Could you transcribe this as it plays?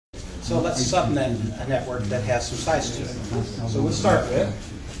So let's subnet a network that has some size to it. So we'll start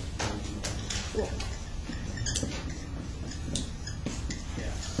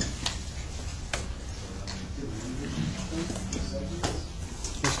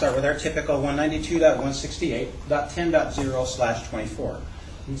with our typical 192.168.10.0/24.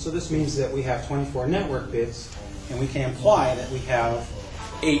 And so this means that we have 24 network bits, and we can imply that we have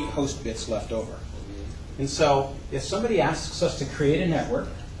 8 host bits left over. And so if somebody asks us to create a network,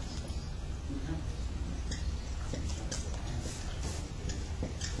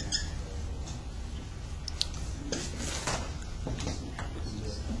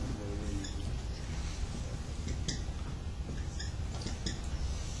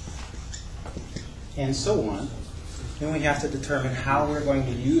 and so on, then we have to determine how we're going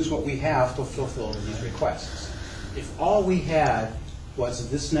to use what we have to fulfill these requests. If all we had was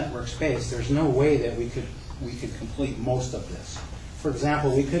this network space, there's no way that we could complete most of this. For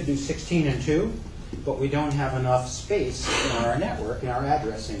example, we could do 16 and 2, but we don't have enough space in our network, in our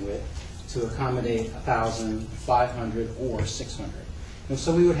addressing width, to accommodate 1,000, 500, or 600. And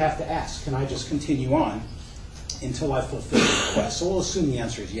so we would have to ask, can I just continue on until I fulfill the request? So we'll assume the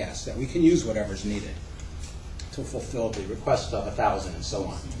answer is yes, that we can use whatever's needed to fulfill the request of 1,000 and so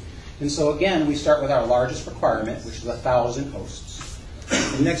on. And so again, we start with our largest requirement, which is 1,000 hosts.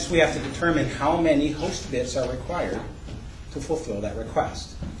 And next we have to determine how many host bits are required to fulfill that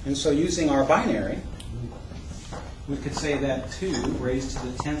request. And so using our binary, we could say that 2 raised to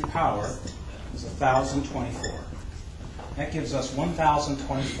the 10th power is 1,024. That gives us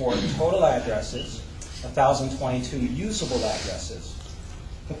 1,024 total addresses, 1,022 usable addresses.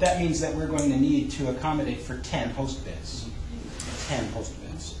 But that means that we're going to need to accommodate for 10 host bits. 10 host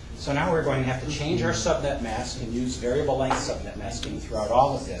bits. So now we're going to have to change our subnet mask and use variable length subnet masking throughout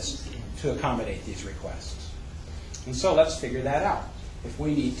all of this to accommodate these requests. And so let's figure that out. If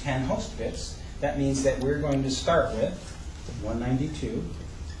we need 10 host bits, that means that we're going to start with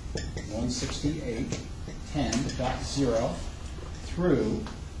 192.168.10.0 through.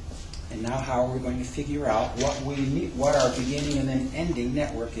 And now how are we going to figure out what we need, what our beginning and then ending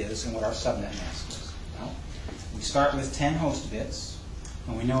network is and what our subnet mask is? Well, we start with 10 host bits,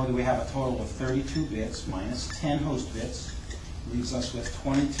 and we know that we have a total of 32 bits minus 10 host bits leaves us with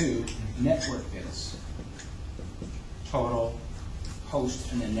 22 network bits. Total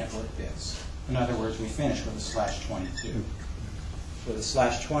host and then network bits. In other words, we finish with a /22. With a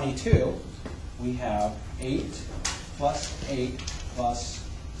 /22, we have 8 plus 8 plus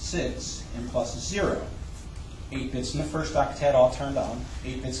 6 and plus 0. 8 bits in the first octet all turned on,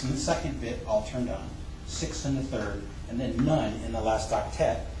 8 bits in the second bit all turned on, 6 in the third, and then none in the last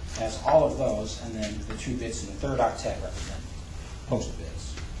octet, as all of those, and then the 2 bits in the third octet represent host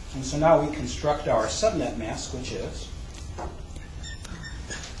bits. And so now we construct our subnet mask, which is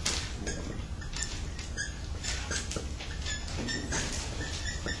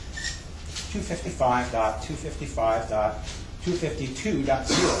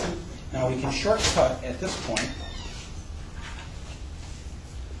 255.255.252.0. Now we can shortcut at this point.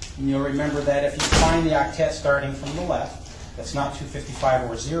 And you'll remember that if you find the octet starting from the left, that's not 255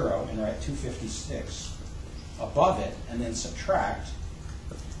 or 0, and write 256 above it, and then subtract,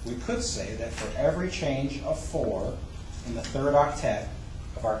 we could say that for every change of 4 in the third octet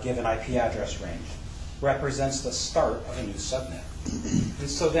of our given IP address range represents the start of a new subnet. And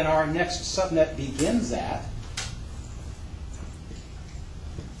so then our next subnet begins at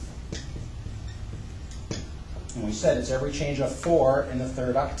and we said it's every change of 4 in the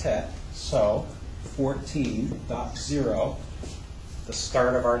third octet, so 14.0, the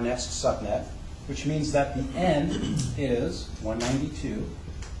start of our next subnet, which means that the end is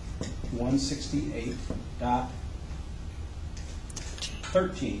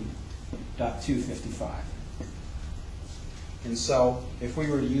 192.168.13.255. And so if we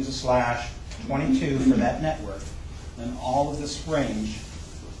were to use a /22 for that network, then all of this range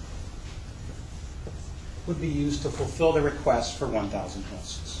would be used to fulfill the request for 1,000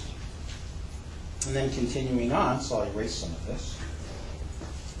 hosts. And then continuing on, so I'll erase some of this.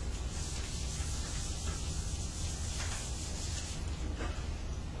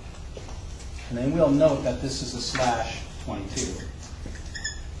 And then we'll note that this is a /22.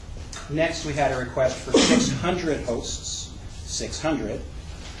 Next, we had a request for 600 hosts, 600.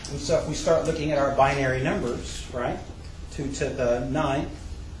 And so if we start looking at our binary numbers, right, 2 to the 9th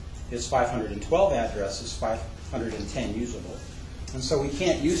is 512 addresses, 510 usable. And so we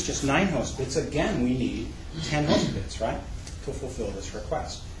can't use just 9 host bits. Again, we need 10 host bits, right, to fulfill this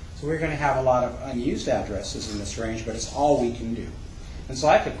request. So we're going to have a lot of unused addresses in this range, but it's all we can do. And so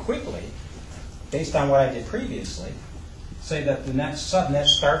I could quickly, based on what I did previously, say that the next subnet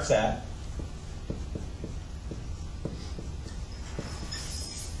starts at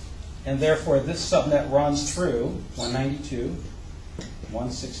and therefore this subnet runs through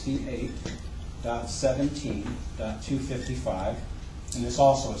 192.168.17.255, and this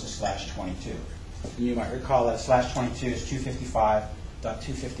also is a /22. And you might recall that /22 is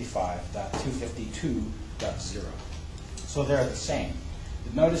 255.255.252.0. So they're the same.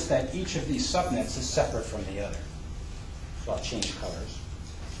 But notice that each of these subnets is separate from the other. So I'll change colors.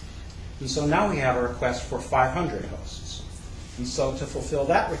 And so now we have a request for 500 hosts. And so to fulfill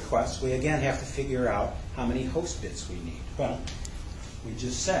that request, we again have to figure out how many host bits we need. Well, we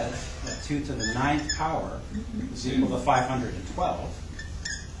just said that 2 to the 9th power is equal to 512.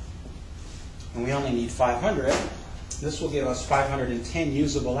 And we only need 500. This will give us 510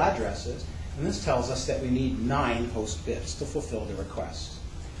 usable addresses. And this tells us that we need 9 host bits to fulfill the request.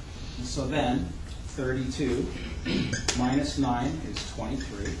 And so then, 32 minus 9 is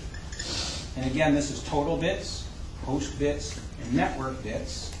 23. And again, this is total bits, host bits, and network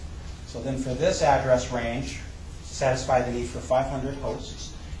bits. So then for this address range, to satisfy the need for 500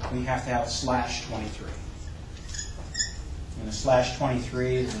 hosts, we have to have a /23. And a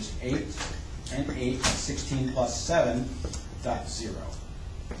 /23 is 8 and 8, 16 plus 7, .0.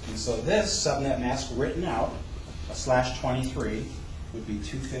 And so this subnet mask written out, a /23, would be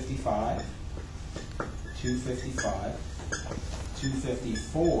 255, 255,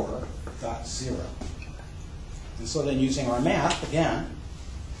 254.0. And so then using our math, again,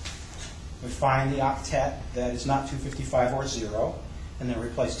 we find the octet that is not 255 or 0, and then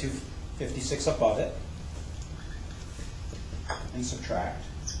replace 256 above it, and subtract.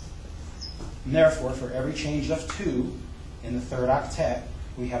 And therefore, for every change of 2 in the third octet,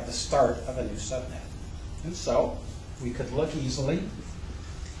 we have the start of a new subnet. And so we could look easily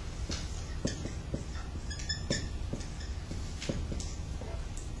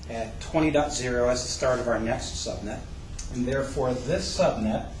at 20.0 as the start of our next subnet. And therefore, this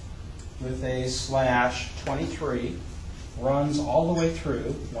subnet with a /23 runs all the way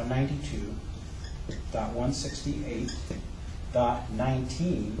through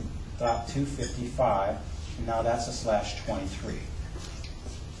 192.168.19.255. And now that's a /23.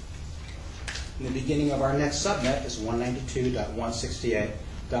 And the beginning of our next subnet is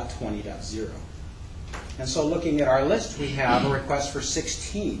 192.168.20.0. And so looking at our list, we have a request for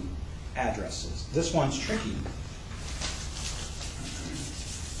 16 addresses. This one's tricky.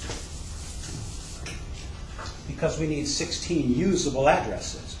 Because we need 16 usable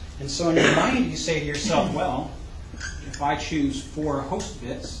addresses. And so in your mind, you say to yourself, well, if I choose 4 host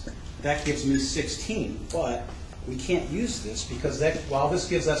bits, that gives me 16. But we can't use this because while this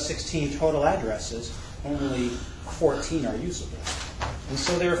gives us 16 total addresses, only 14 are usable. And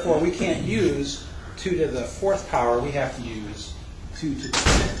so therefore, we can't use 2 to the 4th power. We have to use 2 to the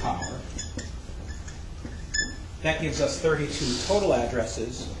 5th power. That gives us 32 total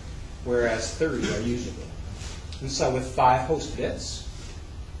addresses, whereas 30 are usable. And so with 5 host bits,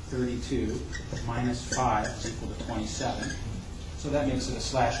 32 minus 5 is equal to 27. So that makes it a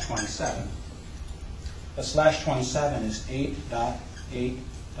 /27. A /27 is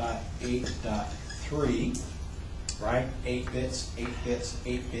 8.8.8.3, right? 8 bits, 8 bits,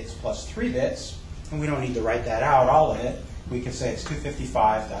 8 bits plus 3 bits. And we don't need to write that out, all of it. We can say it's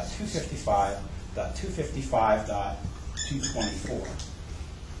 255.255.255.224.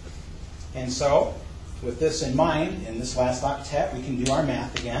 And so, with this in mind, in this last octet, we can do our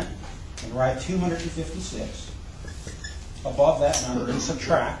math again and write 256 above that number and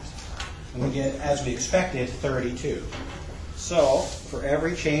subtract. And we get, as we expected, 32. So, for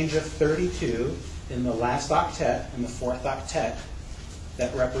every change of 32 in the last octet and the 4th octet,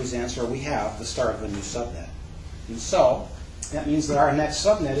 that represents, or we have, the start of a new subnet. And so, that means that our next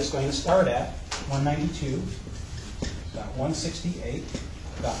subnet is going to start at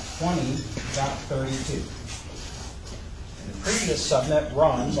 192.168.20.32. And the previous subnet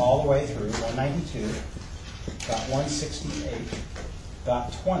runs all the way through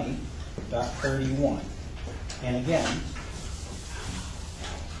 192.168.20.31. And again,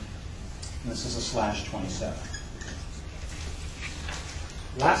 this is a /27.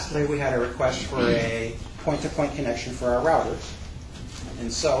 Lastly, we had a request for a point-to-point connection for our routers.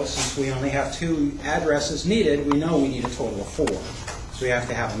 And so, since we only have 2 addresses needed, we know we need a total of 4. So we have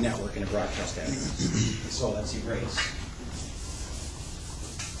to have a network and a broadcast address. So let's erase.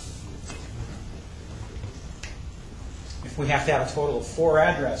 If we have to have a total of 4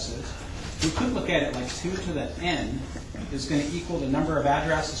 addresses, we could look at it like 2 to the n is going to equal the number of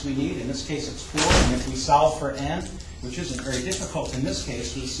addresses we need. In this case, it's 4. And if we solve for n, which isn't very difficult in this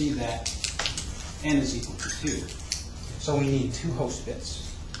case, we see that n is equal to 2. So we need 2 host bits.